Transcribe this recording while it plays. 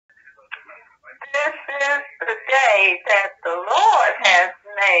day that the Lord has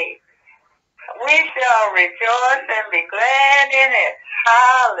made. We shall rejoice and be glad in it.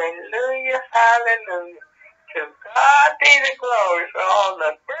 Hallelujah, hallelujah. To God be the glory for all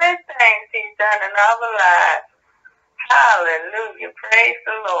the good things he's done in our lives. Hallelujah, praise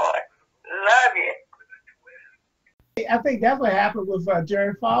the Lord. Love you. I think that's what happened with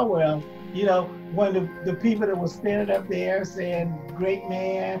Jerry Falwell. You know, when the people that were standing up there saying great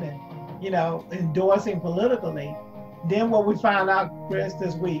man and, you know, endorsing politically, then what we found out, Chris,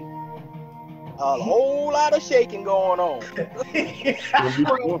 this week, a whole lot of shaking going on.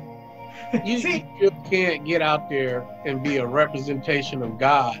 You just can't get out there and be a representation of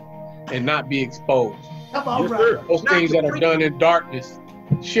God and not be exposed. Those things that are done in darkness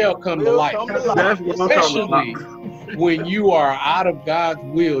shall come to light. Especially when you are out of God's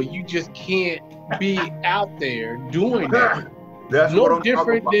will, you just can't be out there doing that. That's no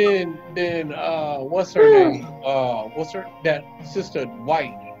different than what's her name? That sister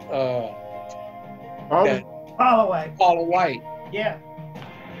White? Paula White. Yeah.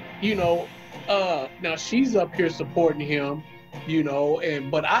 You know, now she's up here supporting him, you know,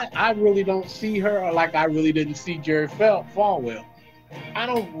 but I really don't see her like I really didn't see Jerry Falwell. I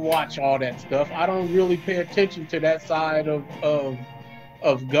don't watch all that stuff. I don't really pay attention to that side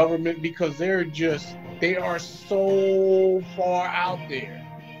of government because they are so far out there.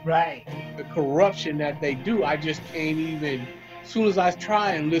 Right. The corruption that they do, I just can't even, as soon as I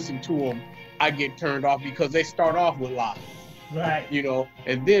try and listen to them, I get turned off because they start off with lies. Right. You know,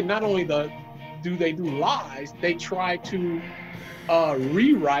 and then not only do they do lies, they try to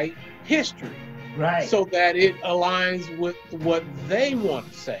rewrite history. Right. So that it aligns with what they want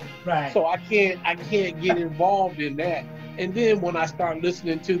to say. Right. So I can't get involved in that. And then when I start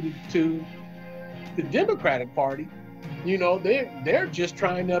listening to the Democratic Party, you know, they're just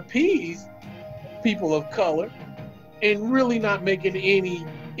trying to appease people of color and really not making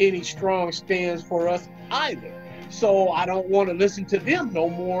any strong stands for us either. So I don't want to listen to them no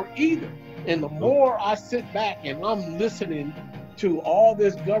more either. And the more I sit back and I'm listening to all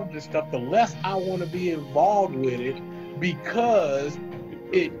this government stuff, the less I want to be involved with it, because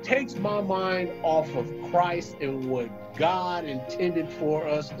it takes my mind off of Christ and what God intended for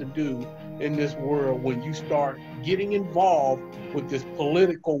us to do in this world. When you start getting involved with this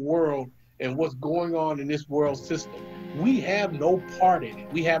political world and what's going on in this world system, we have no part in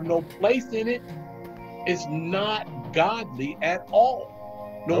it. We have no place in it. It's not godly at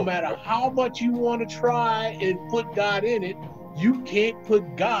all. No matter how much you want to try and put God in it, you can't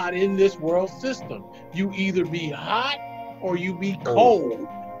put God in this world system. You either be hot or you be cold.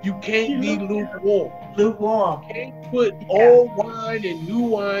 You can't be lukewarm. Lukewarm. You can't put old wine in new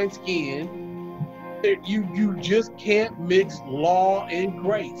wineskin. You just can't mix law and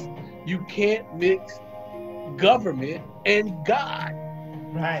grace. You can't mix government and God.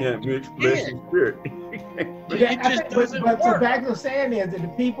 Right. Can't mix flesh and spirit. But back to saying is that the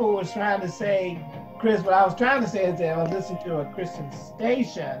people was trying to say, Chris, what I was trying to say is that I was listening to a Christian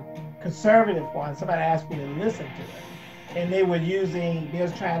station, conservative one. Somebody asked me to listen to it, and they was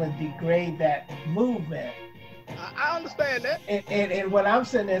trying to degrade that movement. I understand that. And what I'm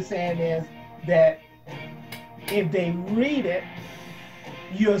sitting there saying is that if they read it,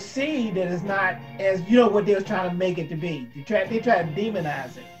 you'll see that it's not as, you know, what they was trying to make it to be. They try to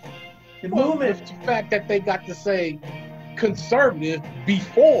demonize it. The movement, it's the fact that they got to say conservative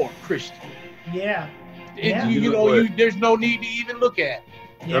before Christian. Yeah. There's no need to even look at.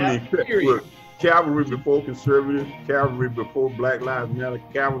 Yeah. I mean, look, Calvary before conservative, Calvary before Black Lives Matter,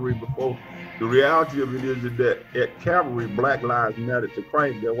 Calvary before. The reality of it is that at Calvary, Black Lives Matter to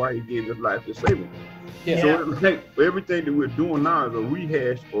Christ. That's why he gave his life to save him. Yeah. So everything that we're doing now is a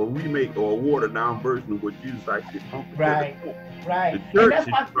rehash or a remake or a watered down version of what Jesus actually accomplished. Right. The church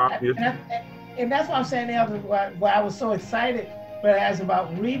and that's why I'm saying why I was so excited when I asked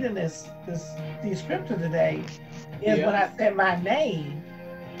about reading these scriptures today is when I said my name,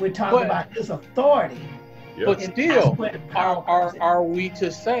 we're talking about his authority. Yeah. But still, are we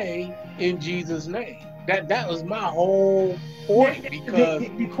to say in Jesus' name? That was my whole point. Because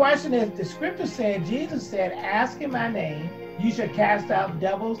the question is, the scripture said, Jesus said, ask in my name, you shall cast out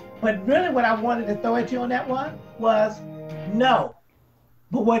devils. But really what I wanted to throw at you on that one was no.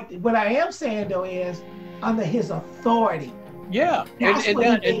 But what I am saying though is under his authority. Yeah,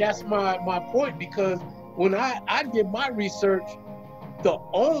 and that's my point, because when I did my research, the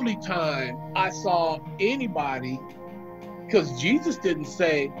only time I saw anybody, because Jesus didn't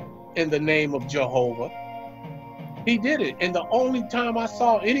say in the name of Jehovah, he did it. And the only time I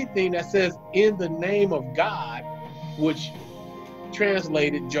saw anything that says in the name of God, which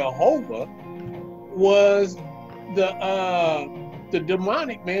translated Jehovah, was the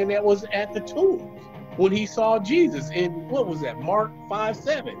demonic man that was at the tomb when he saw Jesus in, what was that, Mark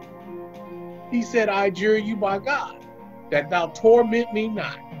 5:7. He said, I adjure you by God that thou torment me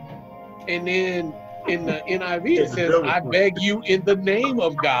not. And then in the NIV it says, I beg you in the name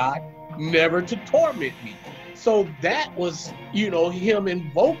of God never to torment me. So that was, you know, him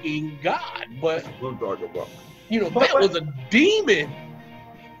invoking God. But, you know, that was a demon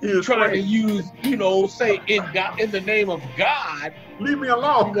trying to use, you know, say in God, in the name of God, leave me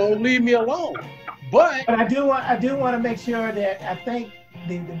alone. You know, leave me alone. But I do want to make sure that I think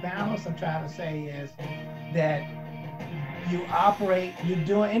the balance I'm trying to say is that you operate, you're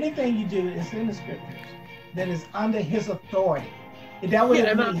doing anything you do is in the scriptures that is under his authority. That would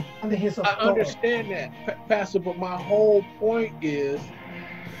mean under his authority. I understand that, Pastor, but my whole point is,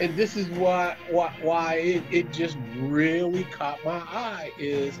 and this is why it just really caught my eye,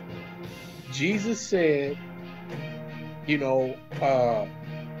 is Jesus said, you know,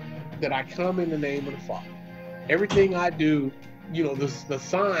 that I come in the name of the Father. Everything I do, you know, the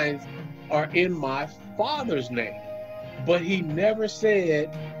signs are in my Father's name. But he never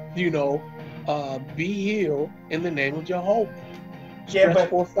said, you know, be healed in the name of Jehovah. Stretch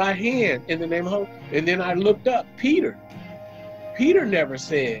forth thy hand in the name of Jehovah. And then I looked up Peter. Peter never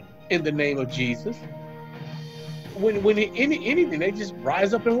said in the name of Jesus. When anything, they just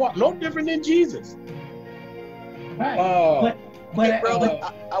rise up and walk. No different than Jesus. Right. But brother,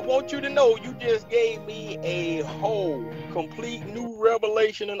 I want you to know you just gave me a whole complete new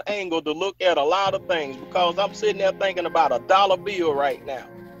revelation and angle to look at a lot of things, because I'm sitting there thinking about a dollar bill right now.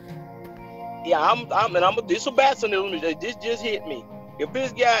 Yeah, this is Bassonism. This just hit me. If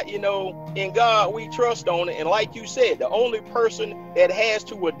this guy, you know, in God we trust on it, and like you said, the only person that has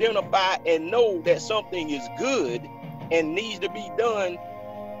to identify and know that something is good and needs to be done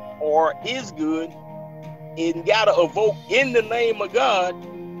or is good, and gotta evoke in the name of God,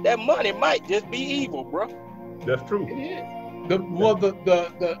 that money might just be evil, bro. That's true. It is. The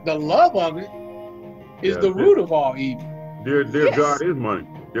love of it is the root of all evil. Their God is money.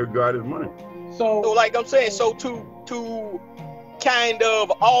 Their God is money. So like I'm saying, so to kind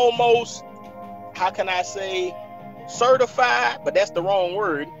of almost, how can I say, certify, but that's the wrong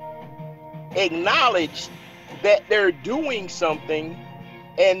word, acknowledge that they're doing something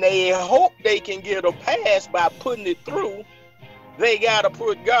and they hope they can get a pass by putting it through, they got to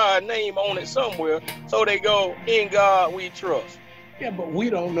put God's name on it somewhere. So they go, in God we trust. Yeah, but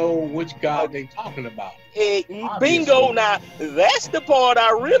we don't know which God they talking about. Bingo. Now, that's the part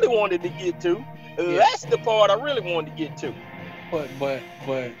I really wanted to get to. That's the part I really wanted to get to. But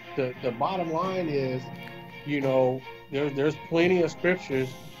the bottom line is, you know, there's plenty of scriptures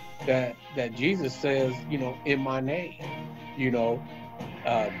that Jesus says, you know, in my name, you know,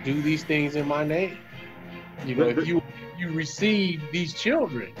 do these things in my name. You know, if you receive these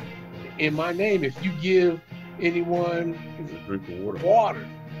children in my name, if you give anyone water,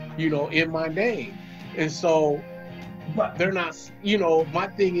 you know, in my name. And so, but they're not, you know, my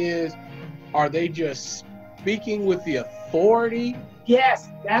thing is, are they just speaking with the authority? Yes,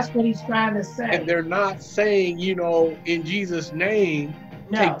 that's what he's trying to say. And they're not saying, you know, in Jesus' name,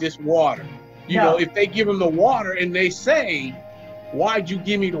 take this water. You know, if they give them the water and they say, why'd you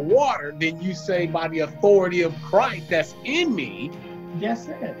give me the water? Then you say, by the authority of Christ that's in me. Yes,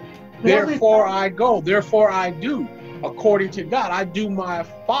 sir. Therefore I go, therefore I do. According to God, I do my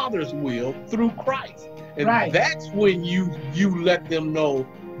Father's will through Christ. And that's when you let them know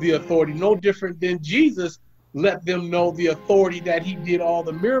the authority. No different than Jesus let them know the authority that he did all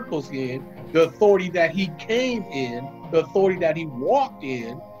the miracles in, the authority that he came in, the authority that he walked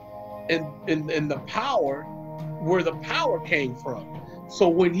in, and the power, where the power came from. So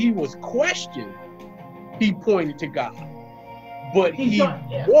when he was questioned, he pointed to God. But he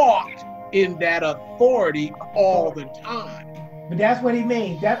walked in that authority all the time. But that's what he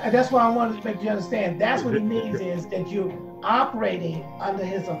means. That's why I wanted to make you understand. That's what he means, is that you're operating under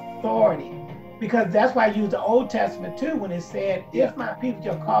his authority. Because that's why I use the Old Testament too, when it said, if my people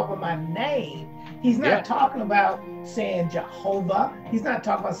shall call by my name. He's not talking about saying Jehovah. He's not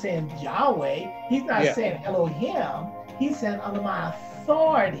talking about saying Yahweh. He's not saying Elohim. He's saying under my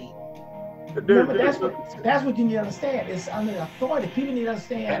authority. Remember, that's what you need to understand. It's under authority. People need to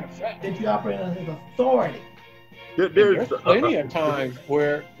understand that you operate under his authority. There's plenty of times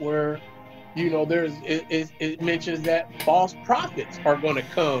where you know, it mentions that false prophets are going to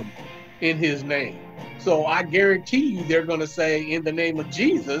come in his name. So I guarantee you they're going to say, in the name of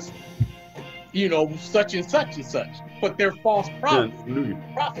Jesus, you know, such and such and such. But they're false prophets.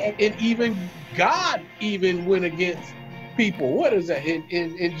 And even God even went against people. What is that?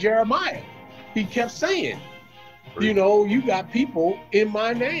 In Jeremiah, he kept saying, You know, you got people in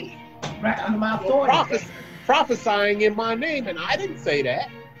my name. Right, under my authority. Prophesying in my name, and I didn't say that.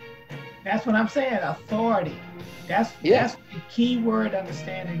 That's what I'm saying, authority. That's the key word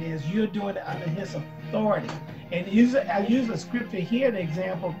understanding is you're doing it under his authority. And I use a scripture here, the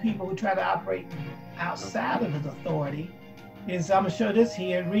example of people who try to operate outside of his authority. Is I'm gonna show this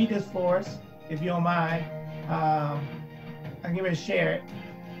here. Read this for us, if you don't mind. I'm going to share it.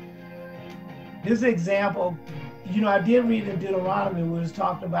 This is an example. You know, I did read in Deuteronomy where it was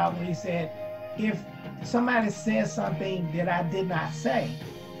talking about when he said, if somebody says something that I did not say,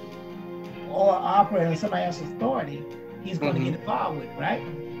 or operate on somebody else's authority, he's going to get involved with, right?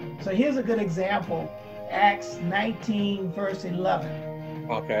 So here's a good example, Acts 19, verse 11.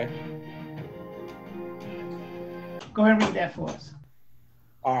 Okay. Go ahead and read that for us.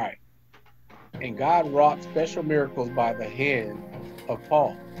 All right. And God wrought special miracles by the hand of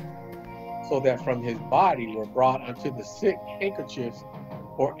Paul, so that from his body were brought unto the sick handkerchiefs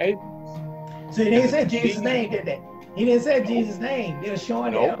or aprons. So he didn't say Jesus' name, did they? He didn't say Jesus' name. They're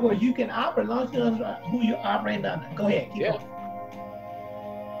showing that well, you can operate as long as you know who you're operating under. Go ahead, keep going.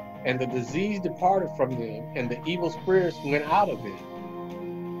 And the disease departed from them, and the evil spirits went out of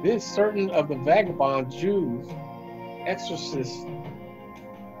them. Then certain of the vagabond Jews, exorcists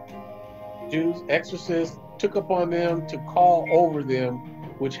took upon them to call over them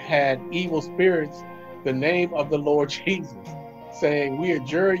which had evil spirits the name of the Lord Jesus, saying, we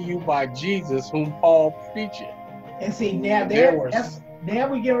adjure you by Jesus whom Paul preacheth. And see, now now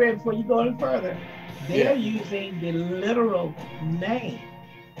we get ready before you go any further. They're using the literal name,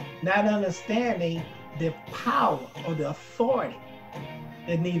 not understanding the power or the authority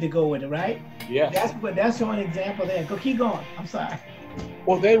that need to go with it, right? Yeah. That's one example there. Go keep going. I'm sorry.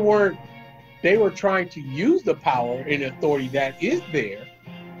 Well, they were trying to use the power and authority that is there.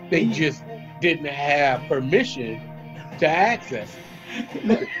 They just didn't have permission to access it.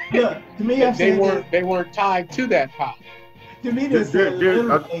 Look, to me, they weren't tied to that power. To me,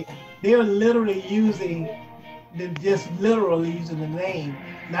 they're literally using the name,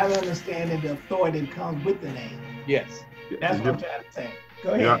 not understanding the authority that comes with the name. Yes, that's what I'm trying to say.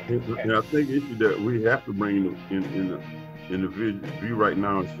 Go ahead. Yeah, I think the issue that we have to bring in the view right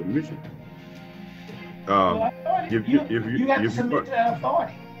now is submission. You have to submit to that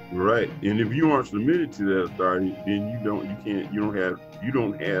authority. Right, and if you aren't submitted to that authority, then you don't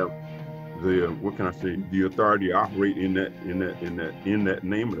have the the authority to operate in that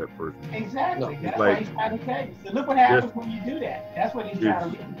name of that person. Exactly. That's what he's trying to tell you. So look what happens when you do that. That's what he's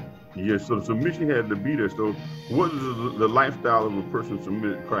trying to do. Yes, so submission had to be there. So what does the lifestyle of a person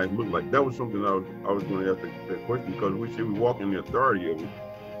submitted to Christ look like? That was something I was going to ask that question, because we say we walk in the authority of it.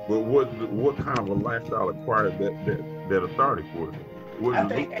 But what kind of a lifestyle acquired that authority for us?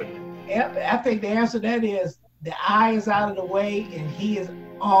 I think the answer to that is the I is out of the way and he is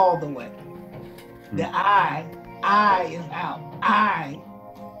all the way. The I is out. I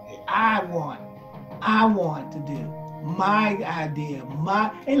want to do my idea,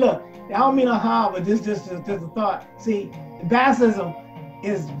 hey look, I don't mean no harm, but this just a thought. See, the baptism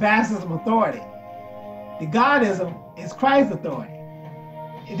is baptism authority. The Godism is Christ's authority.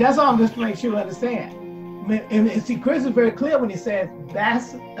 That's all I'm just to make sure you understand. And see, Chris is very clear when he says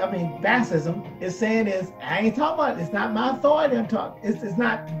baptism is saying is, I ain't talking about, it's not my authority I'm talking, it's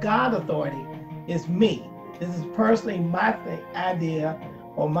not God authority, it's me. This is personally my idea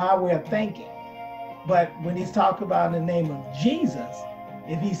or my way of thinking. But when he's talking about in the name of Jesus,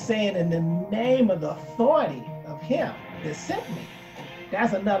 if he's saying in the name of the authority of him that sent me,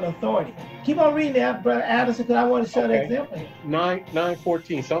 that's another authority. Keep on reading that, Brother Addison, because I want to show the example here.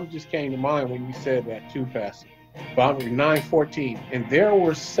 9:14. Something just came to mind when you said that too, Pastor. 9:14. And there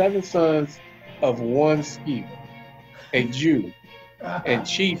were 7 sons of one Sceva, a Jew, and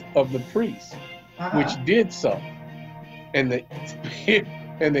chief of the priests, which did so. And the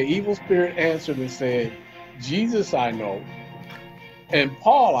evil spirit answered and said, Jesus I know, and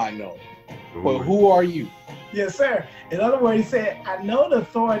Paul I know, but who are you? Yes, sir. In other words, he said, I know the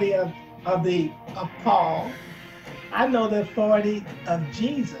authority of Paul. I know the authority of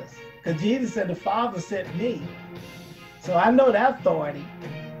Jesus, because Jesus said the Father sent me. So I know that authority.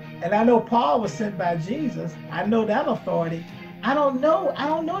 And I know Paul was sent by Jesus. I know that authority. I don't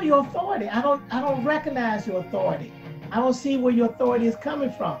know your authority. I don't recognize your authority. I don't see where your authority is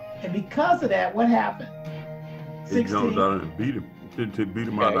coming from. And because of that, what happened? He jumped out and beat him. To beat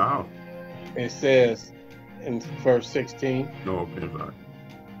him out of the house. It says in verse 16. No, okay, sorry.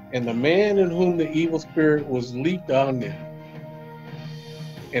 And the man in whom the evil spirit was leaped on them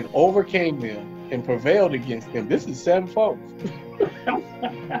and overcame them and prevailed against them. This is 7 folks.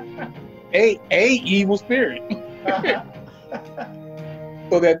 a evil spirit.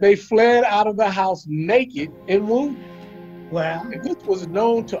 so that they fled out of the house naked and wounded. Well, And this was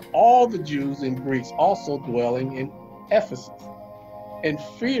known to all the Jews and Greeks also dwelling in Ephesus. And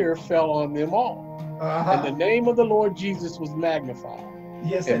fear fell on them all. And the name of the Lord Jesus was magnified.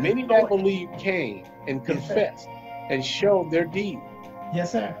 yes, And sir. many that believed came and confessed and showed their deeds.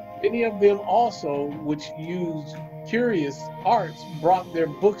 Yes, sir. Many of them also, which used curious arts, brought their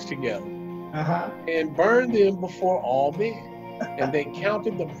books together and burned them before all men. And they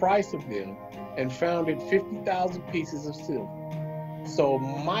counted the price of them and found it 50,000 pieces of silver. So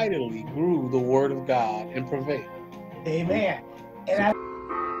mightily grew the word of God and prevailed. Amen. And I